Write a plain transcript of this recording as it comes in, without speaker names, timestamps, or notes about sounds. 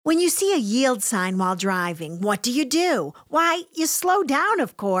When you see a yield sign while driving, what do? Why, you slow down,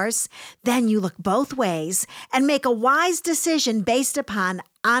 of course. Then you look both ways and make a wise decision based upon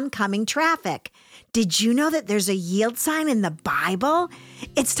oncoming traffic. Did you know that there's a yield sign in the Bible?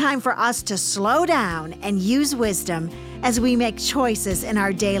 It's time for us to slow down and use wisdom as we make choices in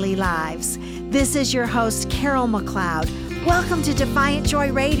our daily lives. This is your host, Carol McLeod. Welcome to Defiant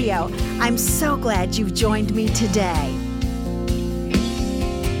Joy Radio. I'm so glad you've joined me today.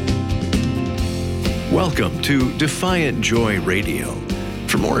 Welcome to Defiant Joy Radio.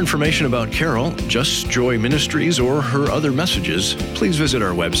 For more information about Carol, Just Joy Ministries, or her other messages, please visit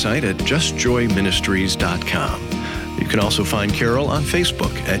our website at justjoyministries.com. You can also find Carol on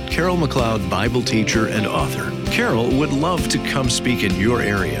Facebook at Carol McLeod, Bible teacher and author. Carol would love to come speak in your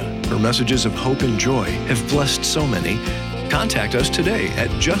area. Her messages of hope and joy have blessed so many. Contact us today at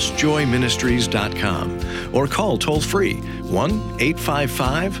justjoyministries.com or call toll-free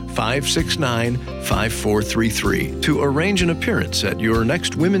 1-855-569-5433 to arrange an appearance at your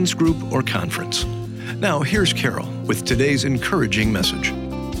next women's group or conference. Now, here's Carol with today's encouraging message.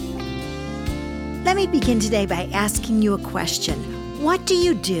 Let me begin today by asking you a question. What do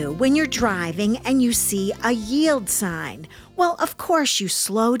you do when you're driving and you see a yield sign? Well, of course, you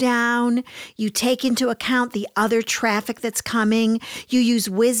slow down, you take into account the other traffic that's coming, you use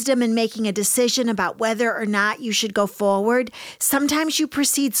wisdom in making a decision about whether or not you should go forward. Sometimes you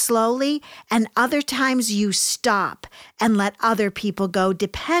proceed slowly, and other times you stop and let other people go,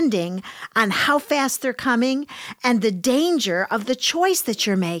 depending on how fast they're coming and the danger of the choice that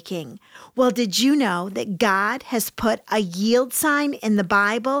you're making. Well, did you know that God has put a yield sign in the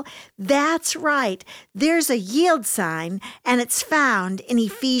Bible? That's right. There's a yield sign, and it's found in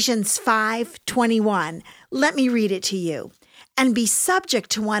Ephesians 5:21. Let me read it to you. And be subject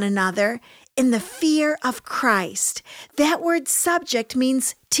to one another in the fear of Christ. That word subject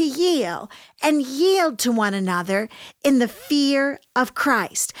means to yield, and yield to one another in the fear of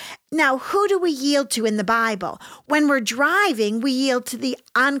Christ. Now, who do we yield to in the Bible? When we're driving, we yield to the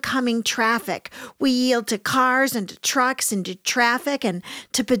oncoming traffic. We yield to cars and to trucks and to traffic and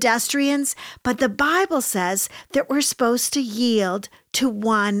to pedestrians. But the Bible says that we're supposed to yield to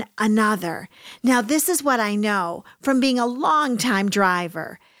one another. Now, this is what I know from being a long-time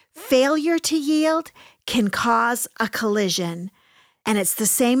driver. Failure to yield can cause a collision. And it's the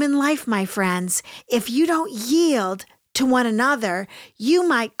same in life, my friends. If you don't yield to one another, you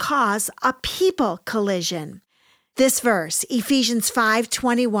might cause a people collision. This verse, Ephesians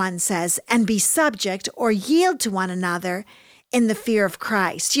 5:21 says, and be subject or yield to one another in the fear of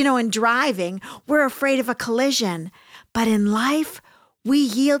Christ. You know, in driving, we're afraid of a collision. But in life, we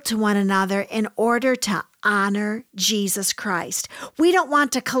yield to one another in order to honor Jesus Christ. We don't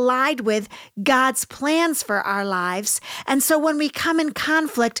want to collide with God's plans for our lives. And so when we come in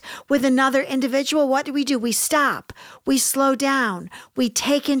conflict with another individual, what do? We stop. We slow down. We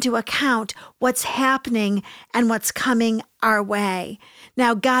take into account what's happening and what's coming our way.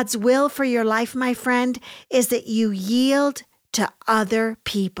 Now, God's will for your life, my friend, is that you yield to other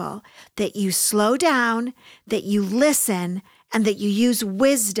people, that you slow down, that you listen, and that you use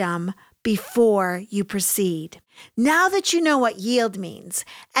wisdom before you proceed. Now that you know what yield means,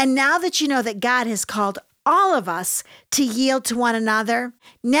 and now that you know that God has called all of us to yield to one another,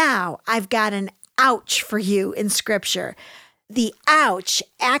 now I've got an ouch for you in Scripture. The ouch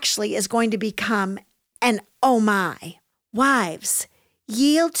actually is going to become an oh my. Wives,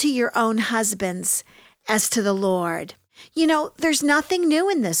 yield to your own husbands as to the Lord. You know, there's nothing new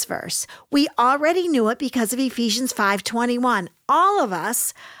in this verse. We already knew it because of Ephesians 5:21. All of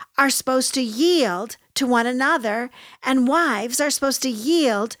us are supposed to yield to one another, and wives are supposed to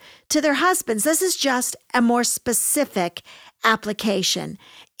yield to their husbands. This is just a more specific application.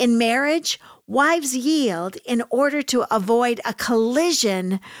 In marriage, wives yield in order to avoid a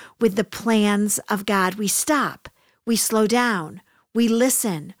collision with the plans of God. We stop, we slow down, we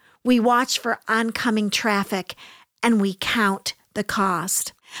listen, we watch for oncoming traffic, and we count the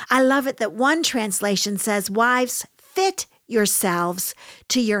cost. I love it that one translation says, wives, fit yourselves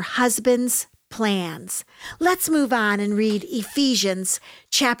to your husband's plans. Let's move on and read Ephesians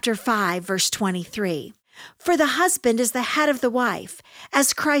chapter 5, verse 23. For the husband is the head of the wife,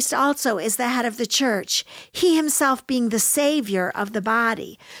 as Christ also is the head of the church, he himself being the Savior of the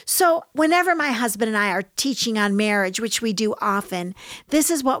body. So whenever my husband and I are teaching on marriage, which we do often,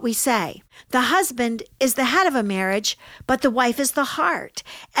 this is what we say. The husband is the head of a marriage, but the wife is the heart.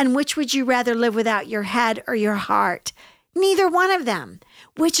 And which would you rather live without, your head or your heart? Neither one of them.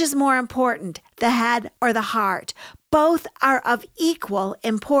 Which is more important, the head or the heart? Both are of equal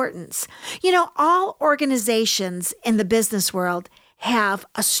importance. You know, all organizations in the business world have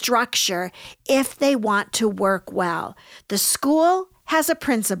a structure if they want to work well. The school has a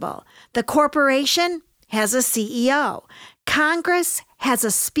principal. The corporation has a CEO. Congress has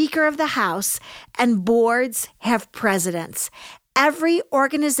a Speaker of the House, and boards have presidents. Every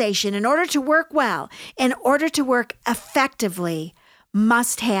organization, in order to work well, in order to work effectively,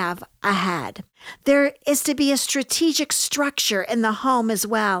 must have a head. There is to be a strategic structure in the home as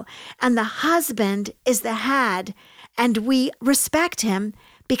well, and the husband is the head, and we respect him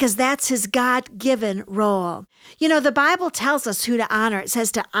because that's his God-given role. You know, the Bible tells us who to honor. It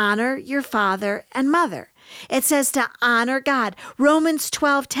says to honor your father and mother. It says to honor God. Romans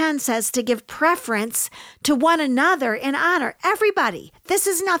 12:10 says to give preference to one another in honor. Everybody. This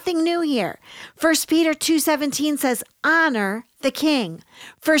is nothing new here. 1 Peter 2:17 says honor the king.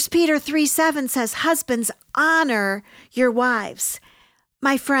 1 Peter 3:7 says husbands, honor your wives.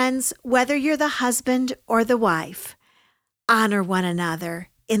 My friends, whether you're the husband or the wife, honor one another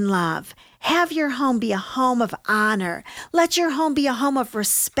in love. Have your home be a home of honor. Let your home be a home of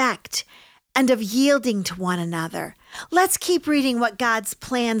respect and of yielding to one another. Let's keep reading what God's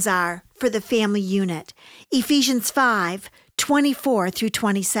plans are for the family unit. Ephesians 5:24 through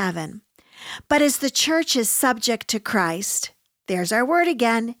 27. But as the church is subject to Christ, there's our word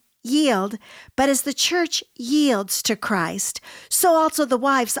again, yield. But as the church yields to Christ, so also the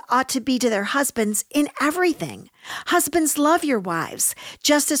wives ought to be to their husbands in everything. Husbands, love your wives,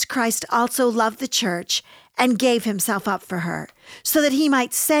 just as Christ also loved the church and gave himself up for her, so that he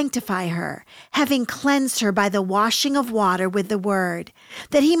might sanctify her, having cleansed her by the washing of water with the word,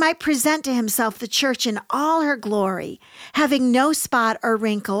 that he might present to himself the church in all her glory, having no spot or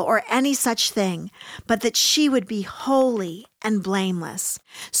wrinkle or any such thing, but that she would be holy and blameless.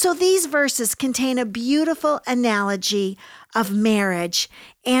 So these verses contain a beautiful analogy of marriage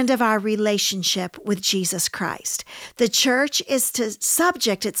and of our relationship with Jesus Christ. The church is to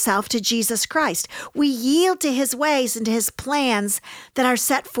subject itself to Jesus Christ. We yield to his ways and to his plans that are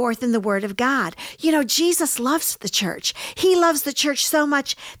set forth in the Word of God. You know, Jesus loves the church. He loves the church so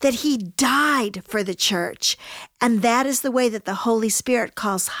much that he died for the church. And that is the way that the Holy Spirit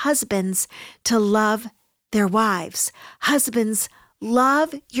calls husbands to love their wives. Husbands,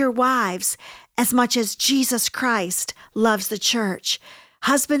 love your wives as much as Jesus Christ loves the church.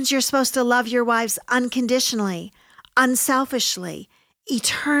 Husbands, you're supposed to love your wives unconditionally, unselfishly,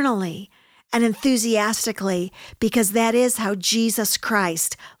 eternally, and enthusiastically, because that is how Jesus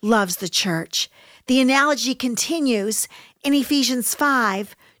Christ loves the church. The analogy continues in Ephesians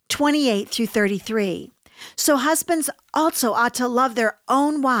 5:28 through 33. So husbands also ought to love their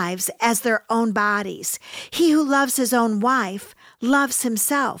own wives as their own bodies. He who loves his own wife loves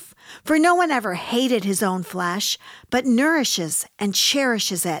himself. For no one ever hated his own flesh, but nourishes and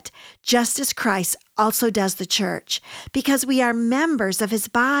cherishes it, just as Christ also does the church, because we are members of his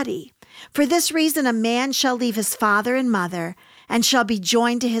body. For this reason, a man shall leave his father and mother, and shall be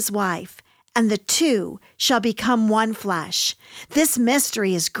joined to his wife, and the two shall become one flesh. This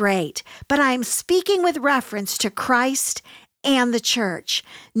mystery is great, but I am speaking with reference to Christ and the church.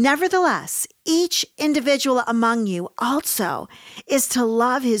 Nevertheless, each individual among you also is to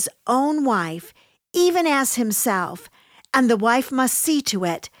love his own wife, even as himself, and the wife must see to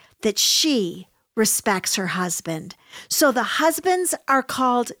it that she respects her husband. So the husbands are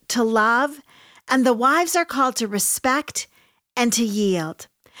called to love, and the wives are called to respect and to yield.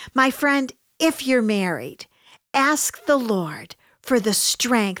 My friend, if you're married, ask the Lord for the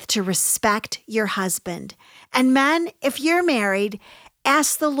strength to respect your husband. And men, if you're married,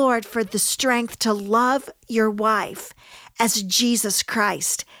 ask the Lord for the strength to love your wife as Jesus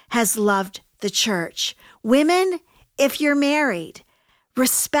Christ has loved the church. Women, if you're married,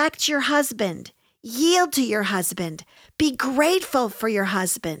 respect your husband, yield to your husband, be grateful for your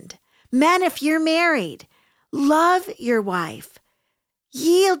husband. Men, if you're married, love your wife,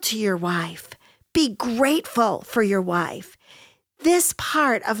 yield to your wife, be grateful for your wife. This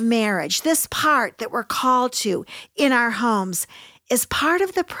part of marriage, this part that we're called to in our homes, is part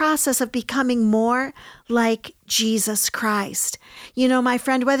of the process of becoming more like Jesus Christ. You know, my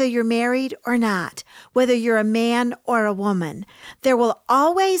friend, whether you're married or not, whether you're a man or a woman, there will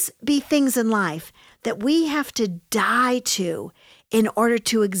always be things in life that we have to die to in order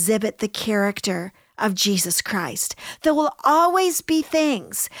to exhibit the character of Jesus Christ. There will always be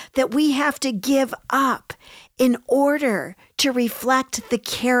things that we have to give up in order to reflect the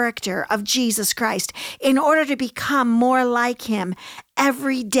character of Jesus Christ, in order to become more like him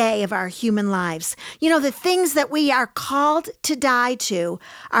every day of our human lives. You know, the things that we are called to die to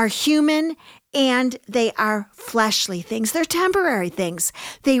are human and they are fleshly things. They're temporary things.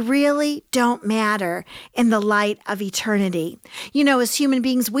 They really don't matter in the light of eternity. You know, as human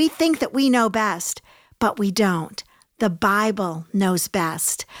beings, we think that we know best, but we don't. The Bible knows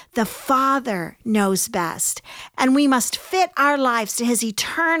best. The Father knows best. And we must fit our lives to His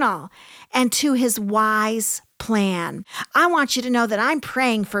eternal and to His wise plan. I want you to know that I'm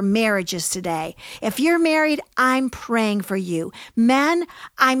praying for marriages today. If you're married, I'm praying for you. Men,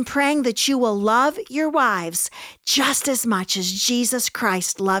 I'm praying that you will love your wives just as much as Jesus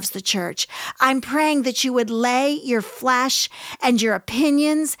Christ loves the church. I'm praying that you would lay your flesh and your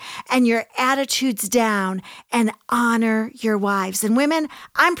opinions and your attitudes down and honor your wives. And women,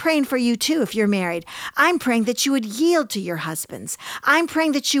 I'm praying for you too if you're married. I'm praying that you would yield to your husbands. I'm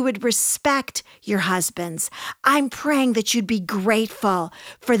praying that you would respect your husbands. I'm praying that you'd be grateful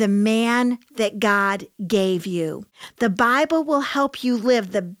for the man that God gave you. The Bible will help you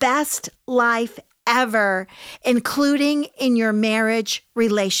live the best life ever, including in your marriage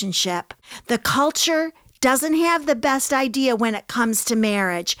relationship. The culture doesn't have the best idea when it comes to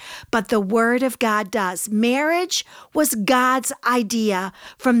marriage, but the Word of God does. Marriage was God's idea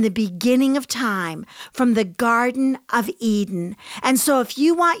from the beginning of time, from the Garden of Eden. And so if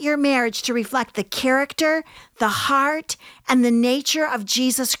you want your marriage to reflect the character, the heart, and the nature of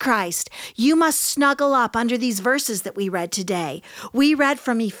Jesus Christ, you must snuggle up under these verses that we read today. We read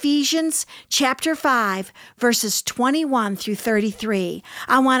from Ephesians chapter 5, verses 21 through 33.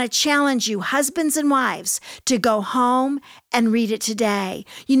 I want to challenge you, husbands and wives, to go home and read it today.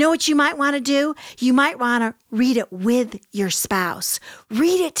 You know what you might want to do? You might want to read it with your spouse.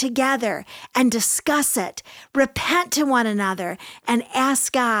 Read it together and discuss it. Repent to one another and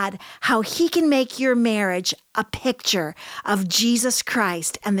ask God how He can make your marriage a picture of Jesus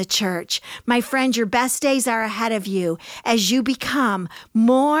Christ and the church. My friend, your best days are ahead of you as you become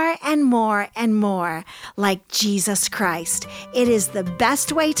more and more and more like Jesus Christ. It is the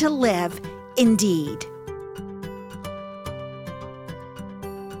best way to live indeed.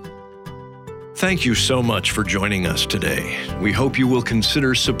 Thank you so much for joining us today. We hope you will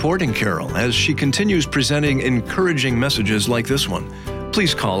consider supporting Carol as she continues presenting encouraging messages like this one.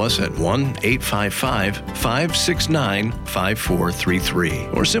 Please call us at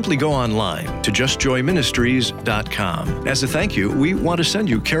 1-855-569-5433 or simply go online to justjoyministries.com. As a thank you, we want to send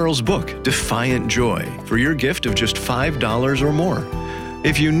you Carol's book, Defiant Joy, for your gift of just $5 or more.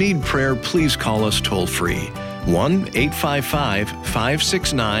 If you need prayer, please call us toll-free.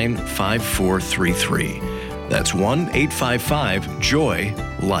 1-855-569-5433. That's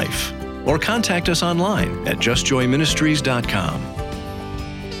 1-855-JOY-LIFE. Or contact us online at justjoyministries.com.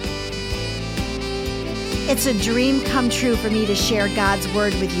 It's a dream come true for me to share God's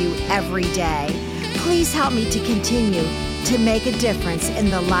Word with you every day. Please help me to continue to make a difference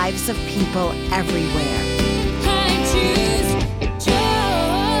in the lives of people everywhere.